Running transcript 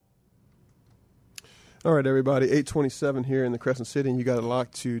All right, everybody, 827 here in the Crescent City, and you got it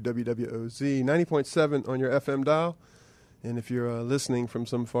locked to WWOZ 90.7 on your FM dial. And if you're listening from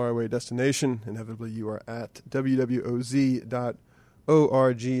some faraway destination, inevitably you are at WWOZ.org,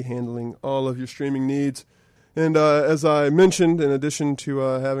 handling all of your streaming needs. And as I mentioned, in addition to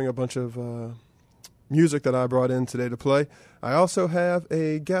having a bunch of music that I brought in today to play, I also have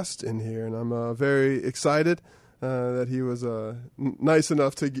a guest in here, and I'm very excited that he was nice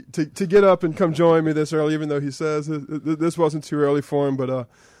enough to get up and come join me this early, even though he says this wasn't too early for him. But I'm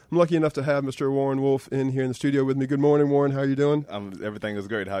lucky enough to have Mr. Warren Wolf in here in the studio with me. Good morning, Warren. How are you doing? Everything is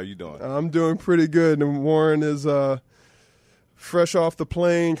great. How are you doing? I'm doing pretty good. And Warren is fresh off the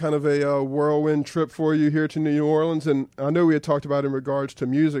plane, kind of a whirlwind trip for you here to New Orleans. And I know we had talked about in regards to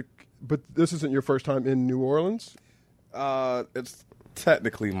music, but this isn't your first time in New Orleans? It's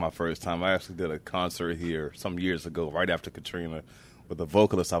technically my first time. I actually did a concert here some years ago, right after Katrina, with a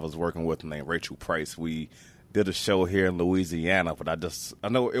vocalist I was working with named Rachel Price. We did a show here in Louisiana, but I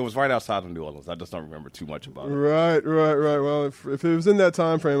know it was right outside of New Orleans. I just don't remember too much about it. Right. Well, if it was in that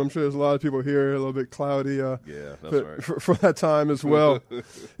time frame, I'm sure there's a lot of people here, a little bit cloudy yeah, that's right. for that time as well.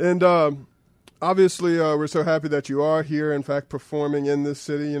 And obviously, we're so happy that you are here, in fact, performing in this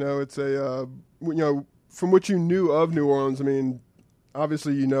city. You know, it's from what you knew of New Orleans, I mean,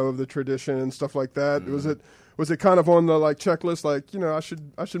 obviously, you know of the tradition and stuff like that. Mm-hmm. Was it kind of on the checklist? Like,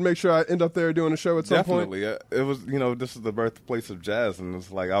 I should make sure I end up there doing a show at some point. Definitely, it was. This is the birthplace of jazz, and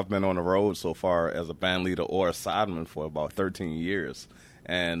it's like I've been on the road so far as a band leader or a sideman for about 13 years,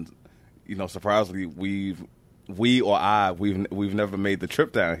 and surprisingly, we've never made the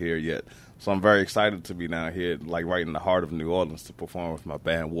trip down here yet. So I'm very excited to be down here, like right in the heart of New Orleans, to perform with my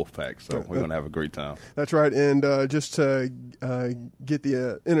band Wolfgang. So we're going to have a great time. That's right. And just to get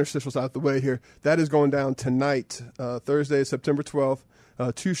the interstitials out the way here, that is going down tonight, Thursday, September 12th.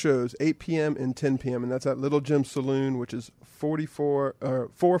 2 shows, 8 p.m. and 10 p.m. And that's at Little Jim Saloon, which is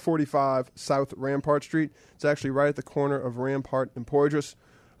 445 South Rampart Street. It's actually right at the corner of Rampart and Poydras.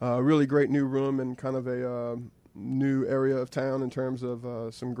 Really great new room and kind of a new area of town in terms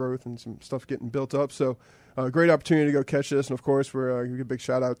of some growth and some stuff getting built up. So great opportunity to go catch this. And, of course, we're give a big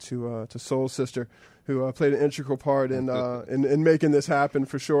shout-out to Soul Sister, who played an integral part in making this happen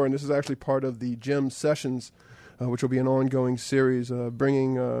for sure. And this is actually part of the Jim Sessions, which will be an ongoing series,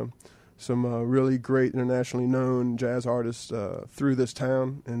 bringing some really great internationally known jazz artists through this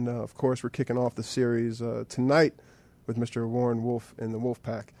town. And, of course, we're kicking off the series tonight with Mr. Warren Wolf and the Wolf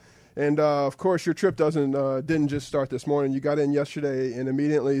Pack. And, of course, your trip didn't just start this morning. You got in yesterday and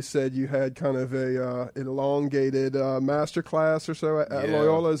immediately said you had kind of an elongated master class or so at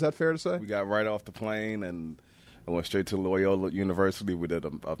Loyola. Is that fair to say? We got right off the plane and I went straight to Loyola University. We did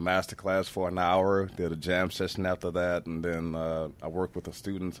a master class for an hour, did a jam session after that, and then I worked with the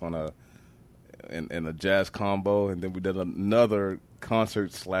students on in a jazz combo, and then we did another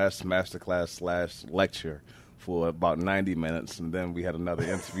concert / master class / lecture for about 90 minutes, and then we had another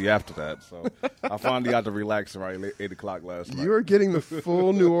interview after that. So I finally got to relax around 8 o'clock last night. You are getting the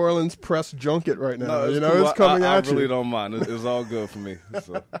full New Orleans press junket right now. No, cool. It's coming at you. I really don't mind. It's all good for me.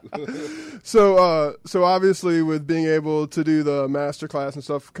 So obviously with being able to do the master class and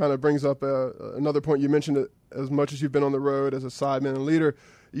stuff kind of brings up another point. You mentioned it, as much as you've been on the road as a sideman and leader,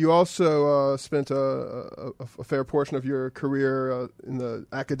 you also spent a fair portion of your career in the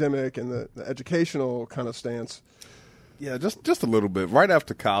academic and the educational kind of stance. Yeah, just a little bit. Right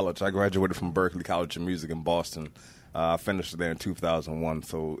after college, I graduated from Berklee College of Music in Boston. I finished there in 2001.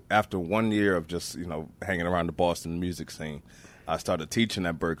 So after 1 year of just hanging around the Boston music scene, I started teaching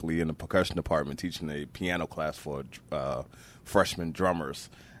at Berklee in the percussion department, teaching a piano class for freshman drummers.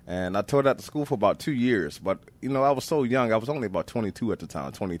 And I taught at the school for about 2 years, but, I was so young. I was only about 22 at the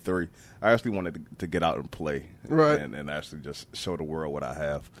time, 23. I actually wanted to get out and play, right, and actually just show the world what I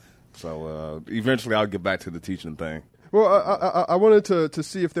have. So eventually I'll get back to the teaching thing. Well, I wanted to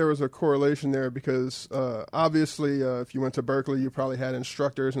see if there was a correlation there because obviously if you went to Berklee, you probably had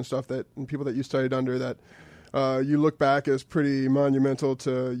instructors and stuff and people that you studied under that you look back as pretty monumental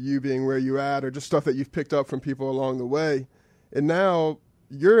to you being where you at, or just stuff that you've picked up from people along the way. And now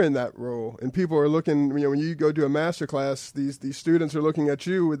you're in that role, and people are looking. When you go do a master class, these students are looking at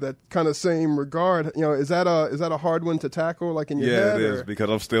you with that kind of same regard. Is that a hard one to tackle, like in your head? Yeah, it is, because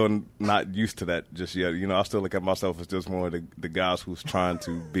I'm still not used to that just yet. I still look at myself as just one of the guys who's trying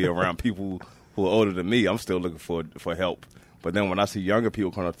to be around people who are older than me. I'm still looking for help. But then when I see younger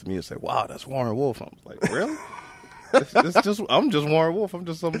people come up to me and say, "Wow, that's Warren Wolf," I'm like, "Really?" I'm just Warren Wolf. I'm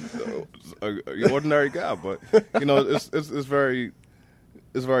just some ordinary guy. But it's very.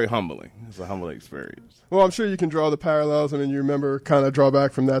 it's very humbling. It's a humbling experience. Well, I'm sure you can draw the parallels. I mean, you remember kind of draw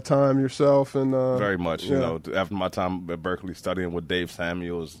back from that time yourself, and very much. You know, after my time at Berkeley studying with Dave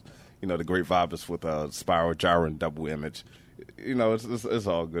Samuels, you know, the great vibes with Spiral, Gyro, and Double Image. You know, it's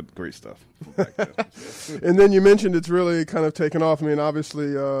all good, great stuff. And then you mentioned it's really kind of taken off. I mean,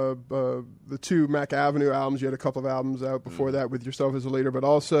 obviously, the two Mac Avenue albums, you had a couple of albums out before that with yourself as a leader, but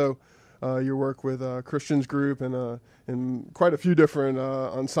also your work with Christian's group and quite a few different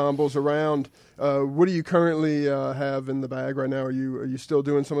ensembles around. What do you currently have in the bag right now? Are you still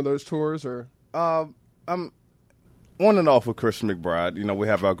doing some of those tours, or? I'm on and off with Christian McBride. You know, we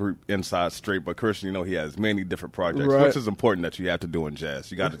have our group Inside Straight, but Christian, you know, he has many different projects, which is important that you have to do in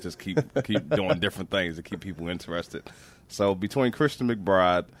jazz. You got to just keep doing different things to keep people interested. So between Christian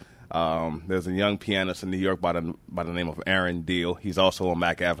McBride, there's a young pianist in New York by the name of Aaron Deal. He's also on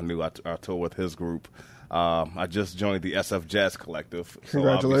Mac Avenue. I tour with his group. I just joined the SF Jazz Collective. So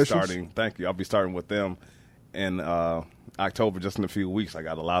Congratulations. Thank you. I'll be starting with them in October, just in a few weeks. I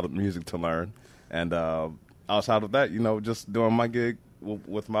got a lot of music to learn. And outside of that, you know, just doing my gig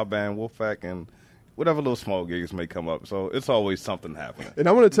with my band, Wolfgang, and whatever little small gigs may come up. So it's always something happening. And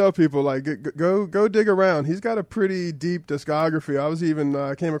I want to tell people, like, go dig around. He's got a pretty deep discography. I was even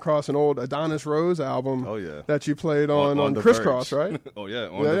came across an old Adonis Rose album that you played on Crisscross, right? On The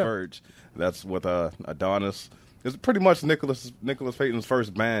Verge. That's with Adonis. It's pretty much Nicholas Payton's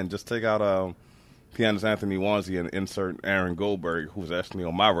first band. Just take out pianist Anthony Wanzi and insert Aaron Goldberg, who's actually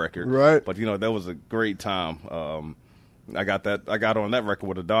on my record. Right. But, you know, that was a great time. I got on that record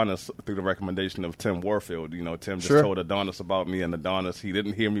with Adonis through the recommendation of Tim Warfield. You know, Tim just told Adonis about me, and Adonis, he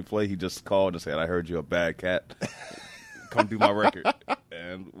didn't hear me play. He just called and said, "I heard you're a bad cat. Come do my record."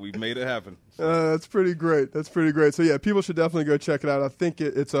 And we made it happen. That's pretty great. So, yeah, people should definitely go check it out. I think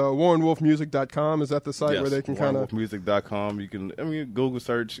it's WarrenWolfMusic.com. Is that the site where they can kind of... WarrenWolfMusic.com. You can, Google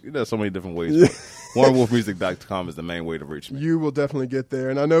search. There's so many different ways. WarrenWolfMusic.com is the main way to reach me. You will definitely get there.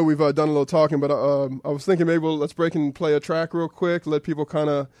 And I know we've done a little talking, but I was thinking maybe let's break and play a track real quick, let people kind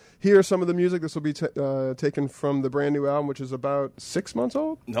of hear some of the music. This will be taken from the brand new album, which is about 6 months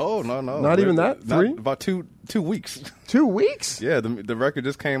old? No. Not even that? 3? About 2 weeks. 2 weeks? Yeah, the record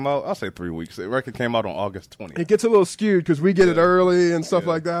just came out. I'll say 3 weeks. The record came out on August 20th. It gets a little skewed because we get it early and stuff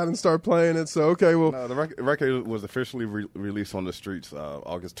like that and start playing it. So, okay, well. No, the record was officially released on the streets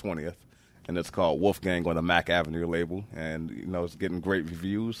August 20th, and it's called Wolfgang on the Mac Avenue label. And, you know, it's getting great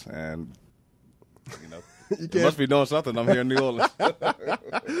reviews, and, you know. It must be doing something. I'm here in New Orleans.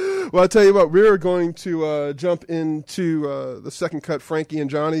 Well, I'll tell you what, we're going to jump into the second cut, Frankie and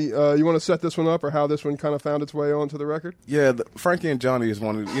Johnny. You want to set this one up, or how this one kind of found its way onto the record? Yeah, Frankie and Johnny is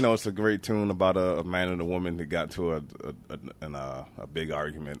one of, it's a great tune about a man and a woman that got to a big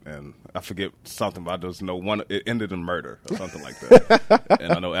argument, and I forget something about this. It ended in murder or something like that.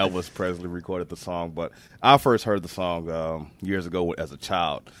 And I know Elvis Presley recorded the song, but I first heard the song years ago as a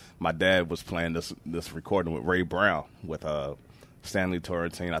child. My dad was playing this recording with Ray Brown, with Stanley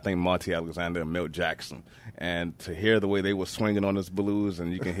Torrentine, I think Monty Alexander and Milt Jackson. And to hear the way they were swinging on this blues,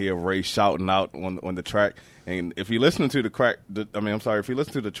 and you can hear Ray shouting out on the track. And if you listen to if you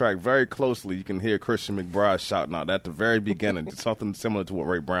listen to the track very closely, you can hear Christian McBride shouting out at the very beginning, something similar to what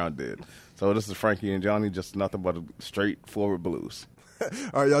Ray Brown did. So this is Frankie and Johnny, just nothing but a straightforward blues.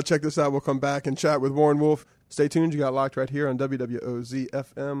 All right, y'all check this out. We'll come back and chat with Warren Wolf. Stay tuned. You got locked right here on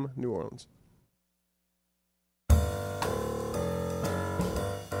WWOZ-FM New Orleans.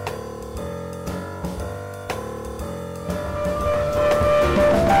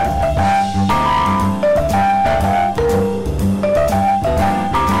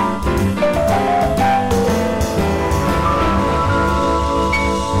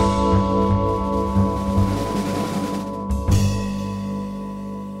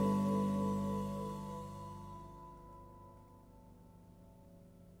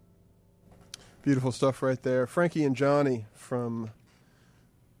 Beautiful stuff right there. Frankie and Johnny from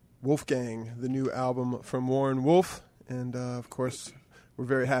Wolfgang, the new album from Warren Wolf. And, of course, we're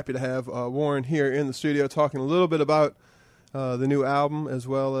very happy to have Warren here in the studio talking a little bit about the new album as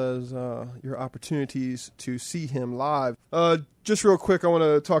well as your opportunities to see him live. Just real quick, I want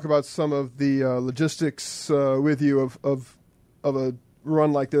to talk about some of the logistics with you of a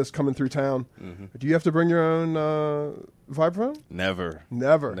run like this coming through town. Mm-hmm. Do you have to bring your own vibraphone? Never.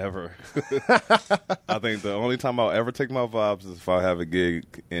 I think the only time I'll ever take my vibes is if I have a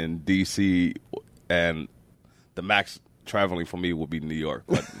gig in D.C. and the max traveling for me will be New York,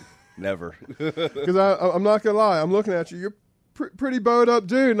 but never. Because I'm not going to lie, I'm looking at you. You're pretty bowed up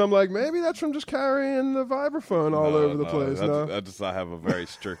dude, and I'm like, maybe that's from just carrying the vibraphone all over the place. I have a very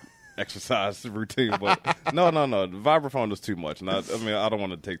strict exercise routine. But no. The vibraphone is too much. And I don't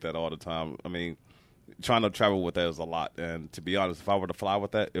want to take that all the time. I mean, trying to travel with that is a lot. And to be honest, if I were to fly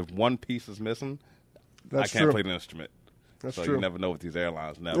with that, if one piece is missing, I can't play the instrument. That's so true. You never know with these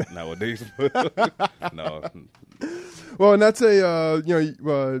airlines nowadays. No. Well, and that's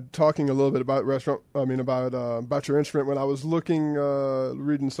talking a little bit about about your instrument. When I was looking,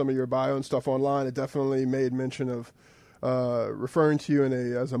 reading some of your bio and stuff online, it definitely made mention of referring to you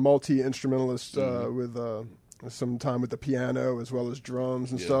as a multi-instrumentalist with some time with the piano as well as drums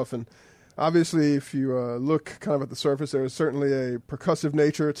and stuff. And obviously, if you look kind of at the surface, there is certainly a percussive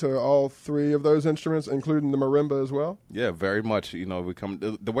nature to all three of those instruments, including the marimba as well. Yeah, very much.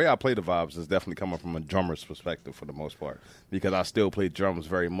 The way I play the vibes is definitely coming from a drummer's perspective for the most part, because I still play drums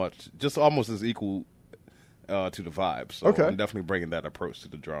very much, just almost as equal to the vibes. So I'm definitely bringing that approach to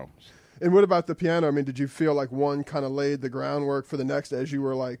the drums. And what about the piano? I mean, did you feel like one kind of laid the groundwork for the next as you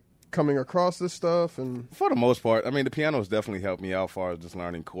were like coming across this stuff? And for the most part, I mean, the piano has definitely helped me out as far as just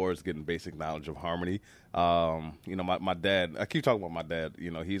learning chords, getting basic knowledge of harmony. My dad, I keep talking about my dad.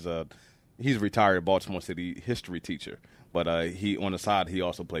 He's a retired Baltimore City history teacher, but he on the side he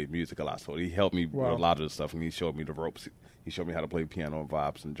also played music a lot. So he helped me with a lot of the stuff, and he showed me the ropes. He showed me how to play piano and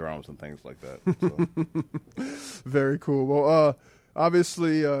vibes and drums and things like that. So. Very cool. Well,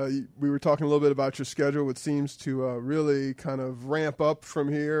 obviously, we were talking a little bit about your schedule, which seems to really kind of ramp up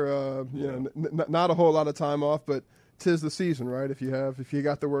from here. Not a whole lot of time off, but 'tis the season, right? If you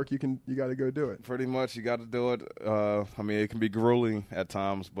got the work, you got to go do it. Pretty much, you got to do it. It can be grueling at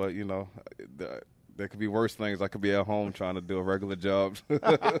times, but there could be worse things. I could be at home trying to do a regular job.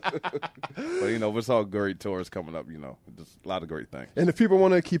 But, it's all great tours coming up, just a lot of great things. And if people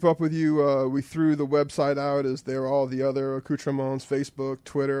want to keep up with you, we threw the website out. Is there all the other accoutrements, Facebook,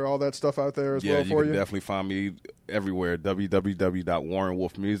 Twitter, all that stuff out there as well for you? Yeah, you can definitely find me everywhere,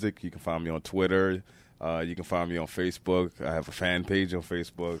 www.warrenwolfmusic. You can find me on Twitter. You can find me on Facebook. I have a fan page on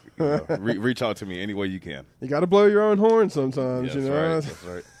Facebook. Reach out to me any way you can. You got to blow your own horn sometimes, That's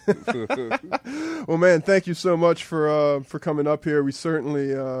right. Well, man, thank you so much for coming up here. We certainly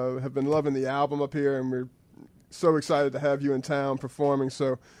have been loving the album up here, and we're so excited to have you in town performing.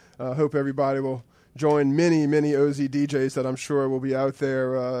 So I hope everybody will join many OZ DJs that I'm sure will be out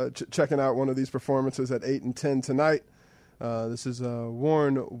there checking out one of these performances at 8 and 10 tonight. This is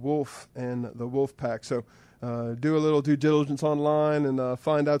Warren Wolf and the Wolf Pack. So do a little due diligence online and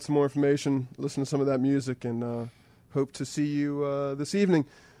find out some more information, listen to some of that music, and hope to see you this evening.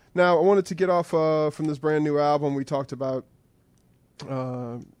 Now, I wanted to get off from this brand new album. We talked about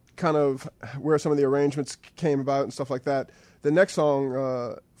kind of where some of the arrangements came about and stuff like that. The next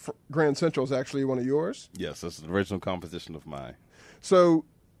song, Grand Central, is actually one of yours. Yes, it's an original composition of mine. So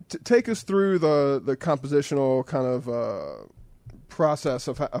take us through the compositional kind of process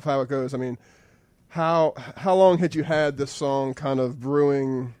of how it goes. I mean, how long had you had this song kind of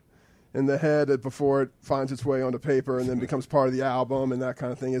brewing in the head before it finds its way onto paper and then becomes part of the album and that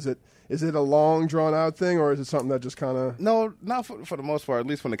kind of thing? Is it a long drawn out thing, or is it something that just kind of? No, not for the most part. At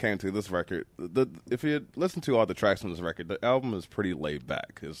least when it came to this record, if you listen to all the tracks on this record, the album is pretty laid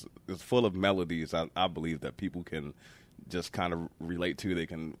back. It's full of melodies. I believe that people can just kind of relate to. They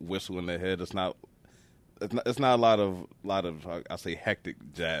can whistle in their head. It's not a lot of I say hectic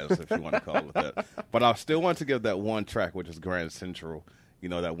jazz, if you want to call it that. But I still want to give that one track, which is Grand Central.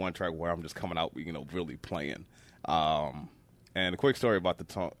 That one track where I'm just coming out, really playing. And a quick story about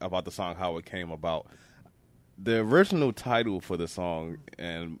the song, how it came about. The original title for the song,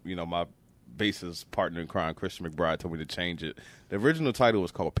 and my bassist partner in crime, Christian McBride, told me to change it. The original title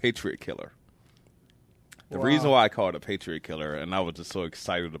was called Patriot Killer. The reason why I called it Patriot Killer, and I was just so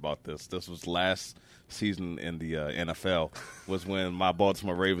excited about this was last season in the NFL, was when my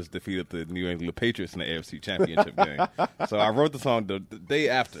Baltimore Ravens defeated the New England Patriots in the AFC Championship game. So I wrote the song the day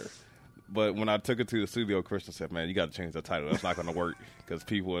after. But when I took it to the studio, Christian said, "Man, you got to change that title. That's not going to work because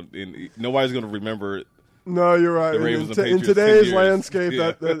nobody's going to remember it." No, you're right. In today's landscape,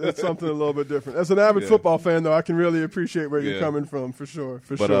 that's something a little bit different. As an avid football fan, though, I can really appreciate where you're coming from, for sure.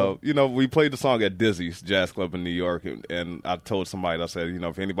 But we played the song at Dizzy's Jazz Club in New York, and I told somebody, I said,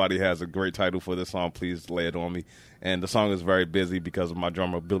 if anybody has a great title for this song, please lay it on me. And the song is very busy because of my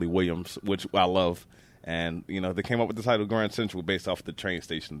drummer, Billy Williams, which I love. And, they came up with the title Grand Central based off the train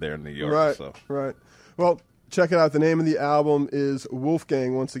station there in New York. Right. Well, check it out. The name of the album is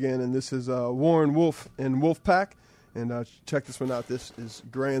Wolfgang, once again, and this is Warren Wolf and Wolf Pack. And check this one out. This is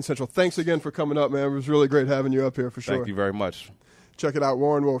Grand Central. Thanks again for coming up, man. It was really great having you up here, for sure. Thank you very much. Check it out.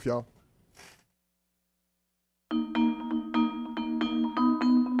 Warren Wolf, y'all.